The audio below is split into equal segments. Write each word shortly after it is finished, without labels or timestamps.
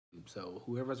So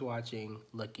whoever's watching,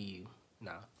 lucky you.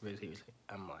 Nah, really seriously,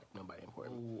 I'm like nobody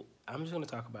important. I'm just gonna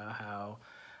talk about how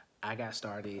I got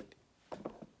started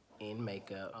in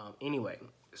makeup. Anyway,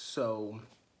 so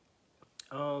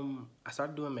I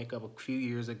started doing makeup a few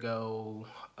years ago,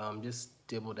 just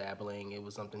dibble dabbling. It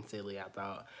was something silly. I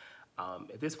thought.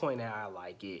 At this point now, I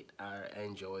like it. I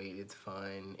enjoy it. It's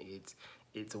fun.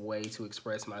 It's a way to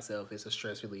express myself. It's a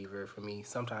stress reliever for me.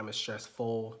 Sometimes it's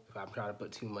stressful if I'm trying to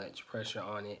put too much pressure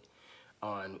on it,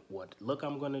 on what look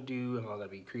I'm gonna do. If I'm gonna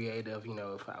be creative, you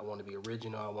know, if I want to be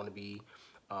original, I want to be,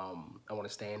 I want to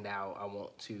stand out. I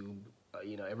want to,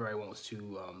 you know, everybody wants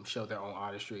to show their own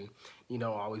artistry. You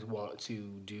know, I always want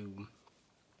to do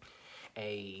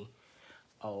a,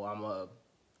 oh, I'm gonna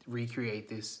recreate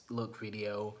this look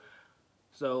video.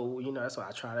 So, you know, that's why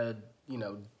I try to, you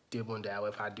know, dibble and dabble.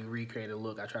 If I do recreate a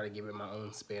look, I try to give it my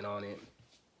own spin on it.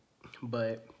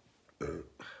 But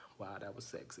wow, that was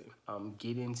sexy.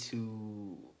 Get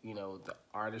into, you know, the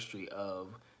artistry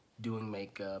of doing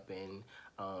makeup, and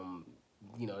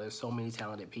you know, there's so many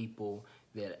talented people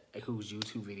that whose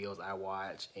YouTube videos I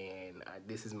watch, and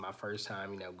this is my first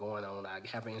time, you know, going on. I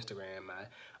have an Instagram.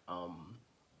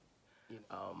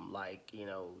 Like, you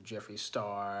know, Jeffree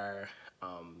Star,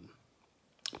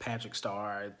 Patrick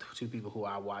Star, two people who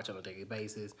I watch on a daily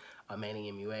basis. Manny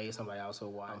MUA, somebody I also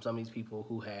watch. Some of these people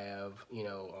who have, you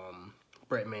know,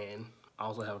 Brett Mann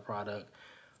also have a product.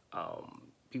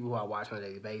 People who I watch on a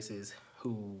daily basis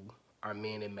who are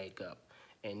men in makeup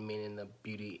and men in the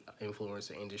beauty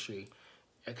influencer industry.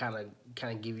 It kind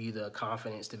of give you the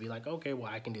confidence to be like, okay,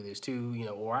 well, I can do this too, you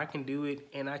know, or I can do it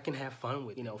and I can have fun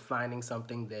with it. You know, finding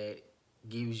something that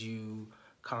gives you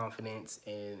confidence,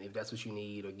 and if that's what you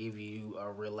need, or give you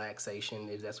a relaxation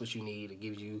if that's what you need, or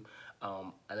gives you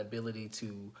an ability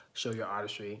to show your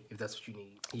artistry if that's what you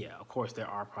need. Yeah, of course there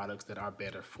are products that are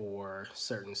better for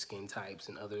certain skin types,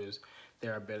 and others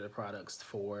there are better products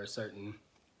for certain,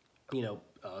 you know,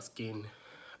 skin,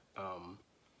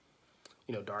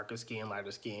 you know, darker skin, lighter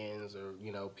skins, or,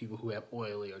 you know, people who have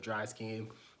oily or dry skin.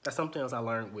 That's something else I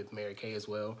learned with Mary Kay as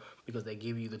well, because they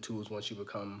give you the tools once you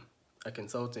become a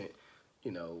consultant,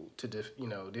 you know, to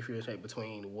differentiate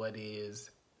between what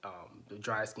is the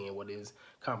dry skin, what is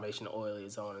combination of oily,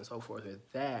 so on and so forth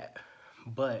with that.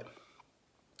 But,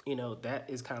 you know, that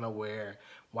is kind of where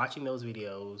watching those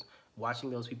videos,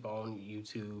 watching those people on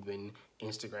YouTube and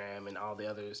Instagram and all the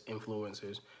other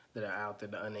influencers that are out there,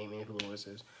 the unnamed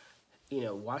influencers, you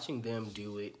know, watching them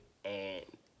do it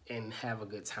and have a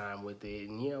good time with it,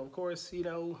 and, you know, of course, you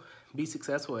know, be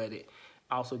successful at it,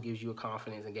 also gives you a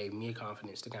confidence, and gave me a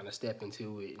confidence to kind of step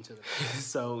into it.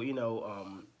 So, you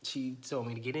know, she told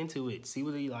me to get into it, see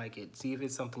whether you like it, see if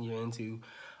it's something you're into,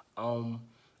 and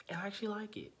I actually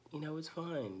like it. You know, it's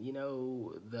fun. You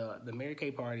know, the Mary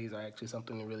Kay parties are actually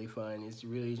something really fun. It's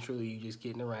really truly you just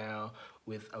getting around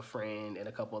with a friend and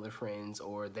a couple other friends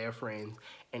or their friends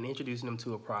and introducing them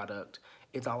to a product.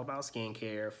 It's all about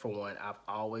skincare, for one. I've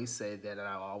always said that, and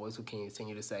I always will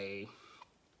continue to say,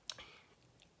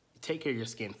 take care of your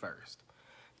skin first.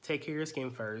 Take care of your skin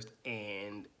first,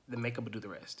 and the makeup will do the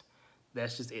rest.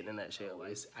 That's just it in a nutshell.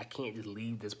 I can't just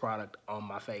leave this product on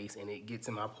my face and it gets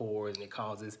in my pores and it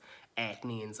causes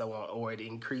acne and so on, or it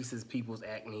increases people's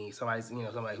acne.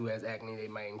 Somebody who has acne, they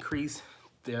might increase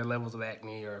their levels of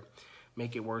acne or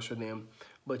make it worse for them.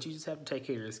 But you just have to take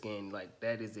care of your skin. Like,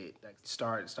 that is it. Like,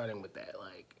 starting with that.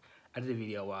 Like, I did a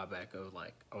video a while back of,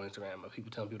 like, on Instagram of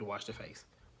people telling people to wash their face.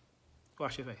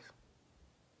 Wash your face.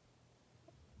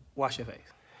 Wash your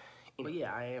face. But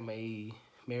yeah, I am a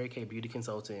Mary Kay beauty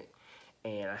consultant,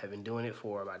 and I have been doing it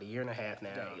for about 1.5 years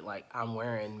now. Like, I'm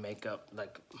wearing makeup,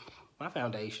 like, my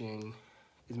foundation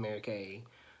is Mary Kay,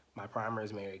 my primer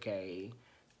is Mary Kay,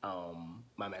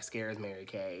 my mascara is Mary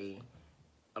Kay.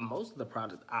 Most of the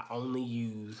products I only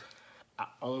use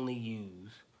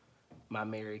my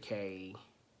Mary Kay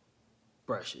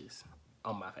brushes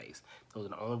on my face. Those are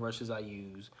the only brushes I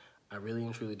use. I really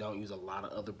and truly don't use a lot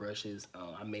of other brushes.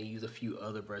 I may use a few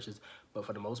other brushes, but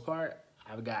for the most part,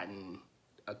 I've gotten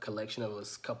a collection of a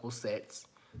couple sets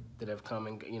that have come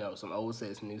in, you know, some old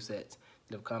sets, new sets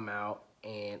that have come out,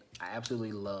 and I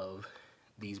absolutely love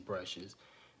these brushes.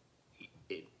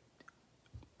 I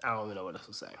don't even know what else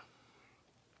to say.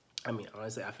 I mean,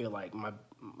 honestly, I feel like my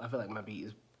beat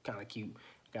is kind of cute.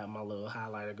 Got my little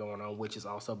highlighter going on, which is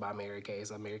also by Mary Kay.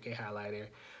 It's a Mary Kay highlighter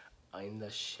in the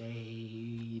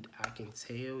shade, I can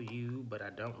tell you, but I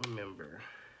don't remember.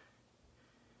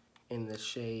 In the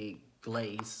shade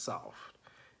Glaze Soft.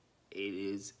 It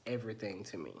is everything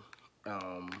to me.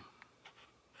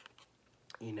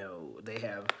 You know, they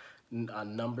have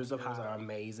Numbers of Highs are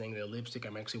amazing. The lipstick,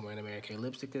 I'm actually wearing a Mary Kay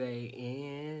lipstick today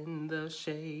in the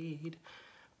shade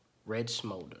Red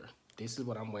Smolder. This is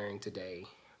what I'm wearing today.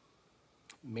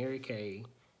 Mary Kay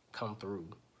come through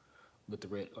with the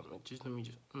red. I'm sorry.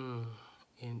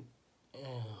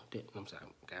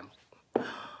 Okay, I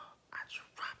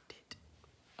dropped it.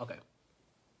 Okay.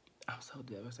 I'm so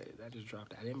devastated. I just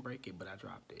dropped it. I didn't break it, but I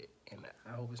dropped it. And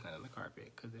I hope it's not on the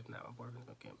carpet, because if not, my boyfriend's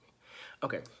gonna kill me.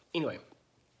 Okay, anyway.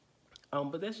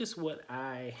 But that's just what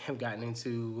I have gotten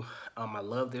into. I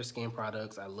love their skin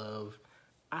products. I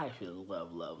actually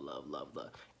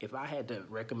love. If I had to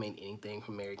recommend anything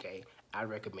from Mary Kay, I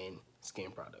recommend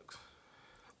skin products.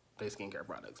 Their skincare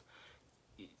products.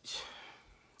 Ain't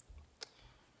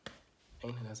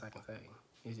nothing else I can say.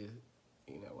 It's just,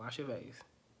 wash your face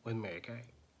with Mary Kay.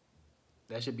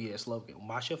 That should be their slogan.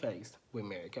 Wash your face with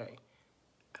Mary Kay.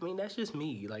 I mean, that's just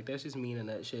me. Like, that's just me in a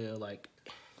nutshell. Like,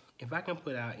 if I can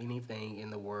put out anything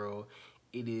in the world,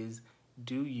 it is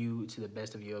do you to the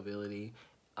best of your ability.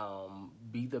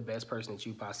 Be the best person that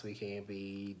you possibly can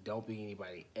be. Don't be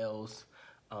anybody else.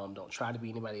 Don't try to be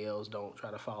anybody else. Don't try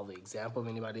to follow the example of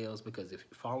anybody else, because if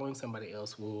following somebody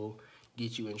else will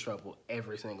get you in trouble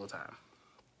every single time.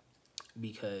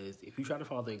 Because if you try to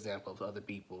follow the example of other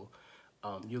people,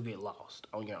 you'll get lost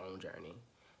on your own journey.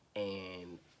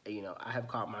 And, I have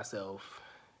caught myself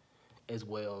as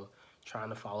well trying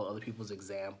to follow other people's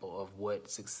example of what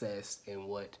success and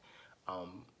what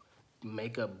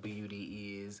makeup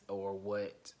beauty is, or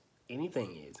what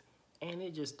anything is, and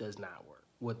it just does not work.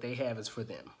 What they have is for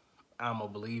them. I'm a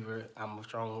believer. I'm a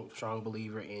strong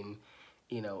believer in,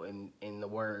 in the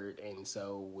word. And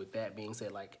so with that being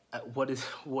said, like, what is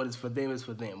for them is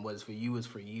for them. What is for you is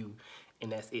for you,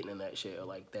 and that's it in a nutshell.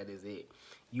 Like, that is it.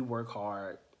 You work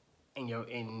hard, and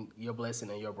your blessing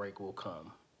and your break will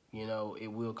come.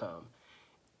 It will come.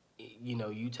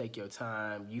 You take your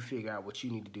time, you figure out what you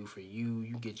need to do for you,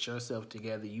 you get yourself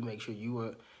together, you make sure you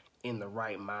are in the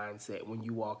right mindset when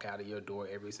you walk out of your door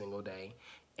every single day,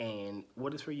 and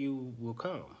what is for you will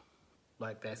come.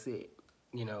 Like, that's it.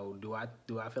 Do I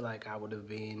feel like I would have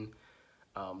been,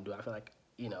 do I feel like,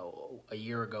 a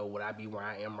year ago, would I be where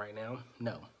I am right now?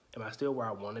 No. Am I still where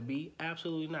I want to be?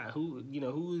 Absolutely not.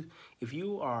 If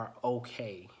you are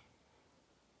okay,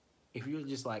 if you're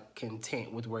just like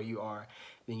content with where you are,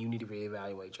 then you need to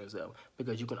reevaluate yourself,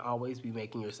 because you can always be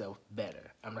making yourself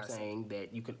better. I'm not saying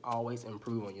that you can always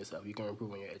improve on yourself. You can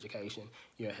improve on your education,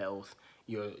 your health,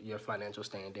 your financial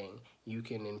standing. You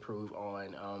can improve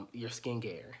on your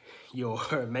skincare,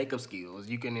 your makeup skills.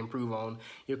 You can improve on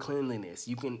your cleanliness.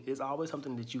 It's always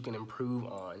something that you can improve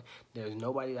on. There's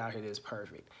nobody out here that's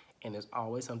perfect. And there's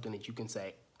always something that you can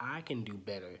say, I can do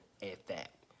better at that.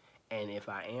 And if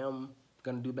I am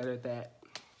gonna do better at that,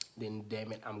 then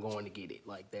damn it, I'm going to get it.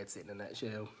 Like, that's it in a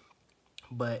nutshell.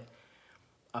 But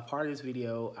a part of this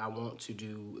video I want to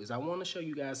do is I want to show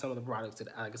you guys some of the products that,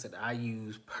 like I said, I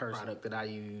use personally. Product that I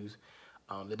use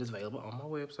that is available on my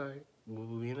website.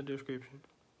 Will be in the description.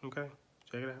 Okay,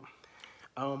 check it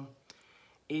out.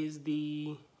 Is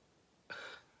the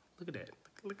look at that.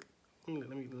 Look, let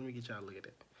me get y'all to look at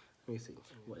that. Let me see.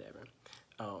 Whatever.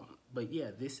 But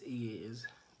yeah, this is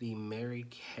the Mary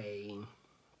Kay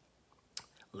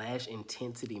Lash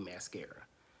Intensity Mascara.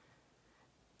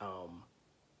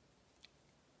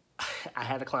 I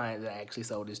had a client that I actually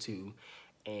sold this to,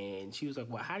 and she was like,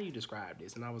 well, how do you describe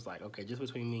this? And I was like, okay, just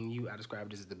between me and you, I describe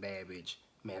this as the bad bitch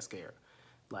mascara.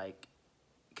 Like,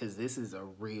 because this is a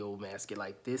real mascara.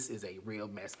 Like, this is a real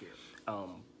mascara.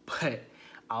 But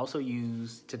I also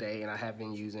use today, and I have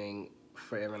been using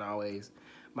forever and always,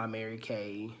 my Mary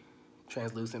Kay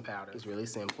translucent powder. It's really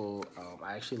simple.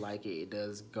 I actually like it. It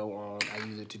does go on. I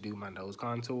use it to do my nose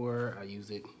contour. I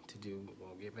use it to do,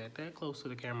 won't get back that close to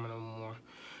the camera no more.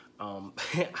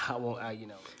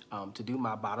 To do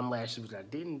my bottom lashes, which I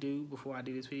didn't do before I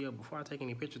did this video. Before I take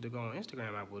any pictures to go on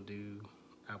Instagram, I will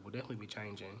definitely be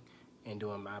changing and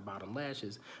doing my bottom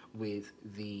lashes with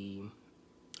the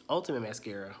Ultimate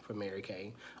Mascara from Mary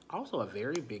Kay. Also a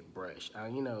very big brush.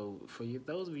 For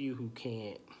those of you who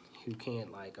can't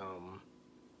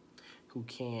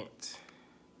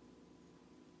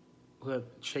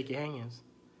shake your hands,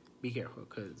 be careful,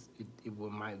 because it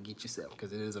might get yourself,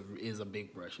 because it is a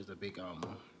big brush. It's a big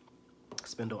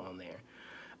spindle on there.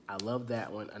 I love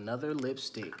that one. Another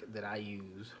lipstick that I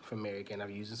use from Mary Kay, and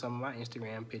I've used in some of my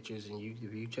Instagram pictures, and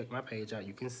if you check my page out,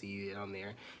 you can see it on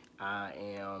there.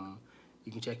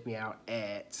 You can check me out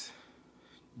at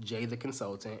Jay the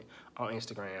Consultant on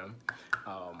Instagram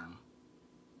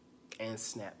and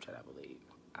Snapchat, I believe.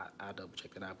 I'll double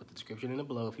check that out. Put the description in the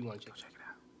below if you want to check it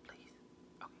out, please.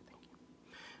 Okay, thank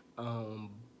you.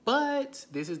 But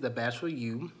this is the Bachelor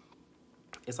You.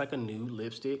 It's like a nude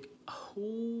lipstick.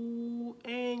 Oh,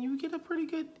 and you get a pretty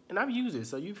good, and I've used it,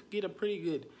 so you get a pretty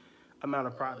good amount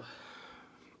of product.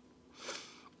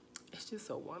 It's just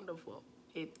so wonderful.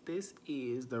 This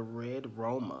is the Red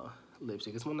Roma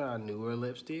lipstick. It's one of our newer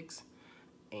lipsticks,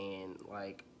 and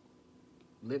like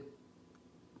red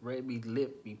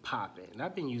lip be popping. And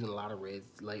I've been using a lot of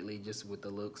reds lately just with the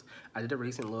looks. I did a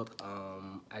recent look.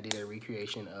 I did a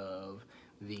recreation of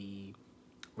the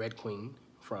Red Queen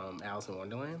from Alice in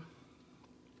Wonderland.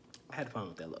 I had fun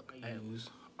with that look. I use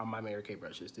on my Mary Kay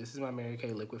brushes. This is my Mary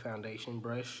Kay liquid foundation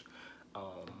brush.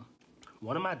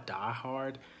 One of my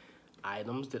die-hard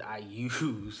items that I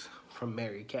use from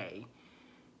Mary Kay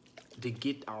to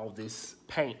get all this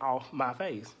paint off my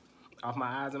face, off my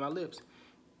eyes and my lips,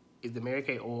 is the Mary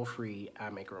Kay oil-free eye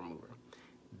makeup remover.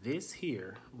 This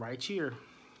here, right here,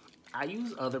 I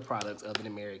use other products other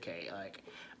than Mary Kay. Like,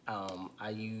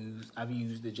 I've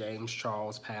used the James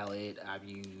Charles palette. I've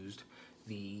used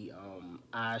the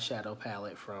eyeshadow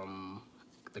palette from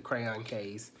the Crayon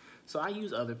Case. So I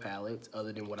use other palettes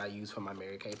other than what I use for my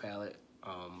Mary Kay palette,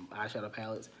 eyeshadow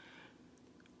palettes.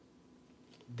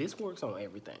 This works on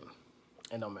everything,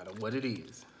 and no matter what it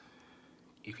is,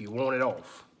 if you want it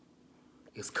off,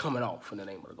 it's coming off in the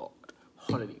name of the God.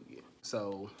 Hallelujah.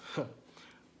 So,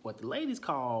 what the ladies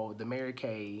call the Mary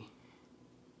Kay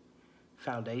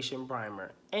foundation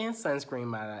primer and sunscreen,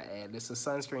 might I add. It's a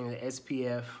sunscreen, the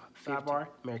SPF 5 bar.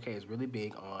 Mary Kay is really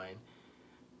big on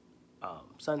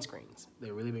sunscreens.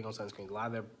 They're really big on sunscreens. A lot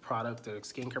of their products, their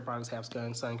skincare products have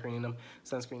sunscreen in them.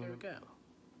 Sunscreen, there we go.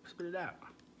 Spit it out.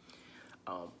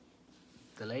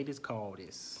 The ladies call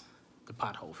this the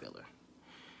pothole filler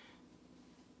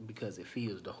because it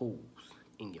fills the holes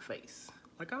in your face.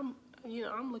 Like I'm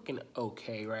looking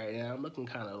okay right now. I'm looking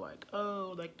kind of like,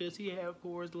 oh, like does he have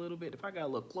pores a little bit? If I got a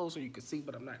little closer, you can see,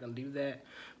 but I'm not gonna do that.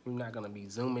 We're not gonna be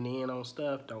zooming in on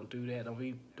stuff. Don't do that. Don't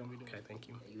be doing. Okay, thank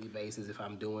you. Daily basis, if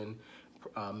I'm doing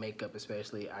makeup,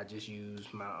 especially, I just use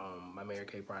my my Mary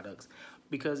Kay products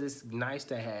because it's nice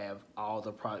to have all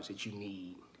the products that you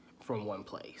need from one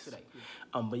place.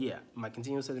 But yeah, my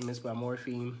Continual Setting Mist by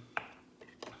Morphe,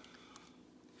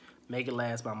 Make It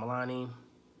Last by Milani.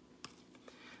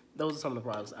 Those are some of the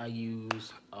products I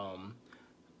use.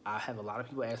 I have a lot of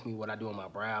people ask me what I do on my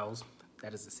brows.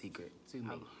 That is a secret to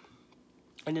me.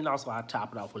 And then also I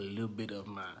top it off with a little bit of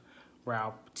my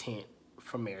brow tint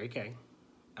from Mary Kay.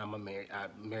 I'm a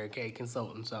Mary Kay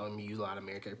consultant, so I'm gonna use a lot of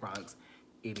Mary Kay products.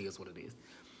 It is what it is.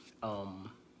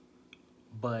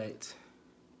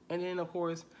 And then of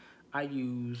course, I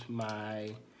use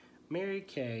my Mary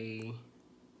Kay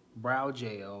brow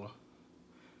gel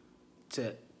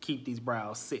to keep these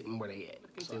brows sitting where they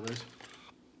at. Concealers.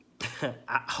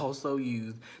 I also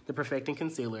use the Perfecting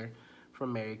Concealer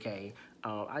from Mary Kay.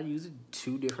 I use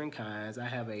 2 different kinds. I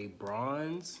have a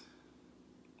bronze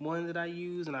one that I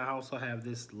use, and I also have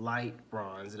this light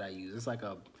bronze that I use. It's like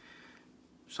a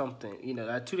something, you know,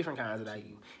 I have 2 different kinds that I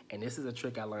use. And this is a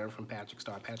trick I learned from Patrick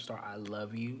Star. Patrick Star, I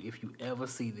love you. If you ever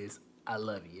see this, I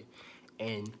love you.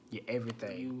 And you're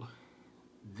everything.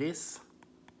 This,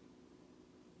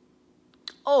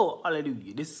 oh,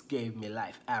 hallelujah, this gave me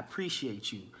life. I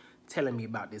appreciate you telling me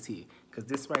about this here. Because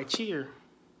this right here,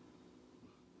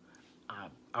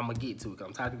 I'm going to get to it because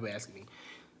I'm tired of people asking me.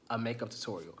 A makeup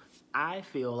tutorial. I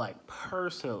feel like,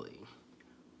 personally,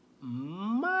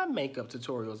 my makeup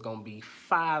tutorial is going to be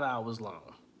 5 hours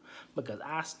long. Because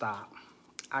I stop,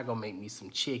 I go make me some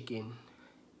chicken,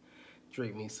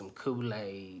 drink me some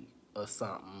Kool-Aid or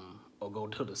something, or go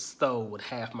to the store with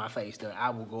half my face. Then I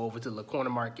will go over to the corner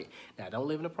market. Now, I don't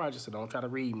live in the project, so don't try to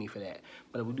read me for that.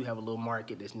 But we do have a little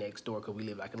market that's next door because we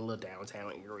live like in a little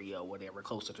downtown area or whatever,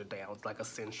 closer to down. It's like a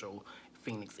central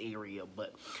Phoenix area.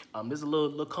 But there's a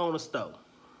little corner store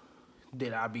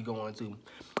that I'll be going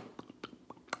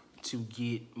to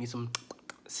get me some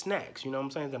snacks. You know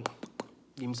what I'm saying?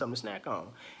 Give me something to snack on.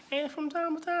 And from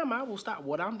time to time, I will stop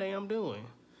what I'm damn doing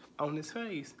on this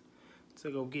face to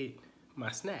go get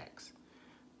my snacks.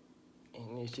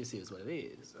 And it just is what it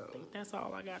is. So I think that's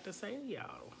all I got to say to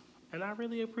y'all. And I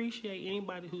really appreciate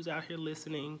anybody who's out here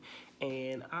listening.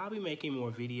 And I'll be making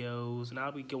more videos, and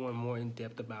I'll be going more in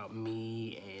depth about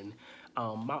me and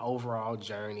my overall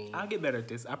journey. I'll get better at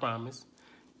this, I promise.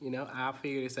 You know, I'll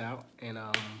figure this out. And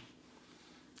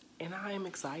I am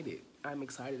excited. I'm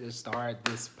excited to start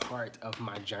this part of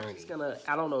my journey.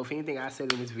 I don't know if anything I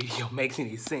said in this video makes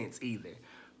any sense either.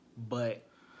 But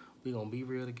we're going to be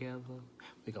real together.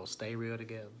 We're going to stay real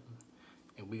together.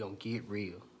 And we're going to get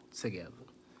real together.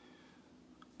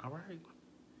 All right.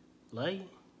 Love you.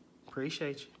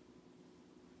 Appreciate you.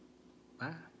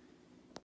 Bye.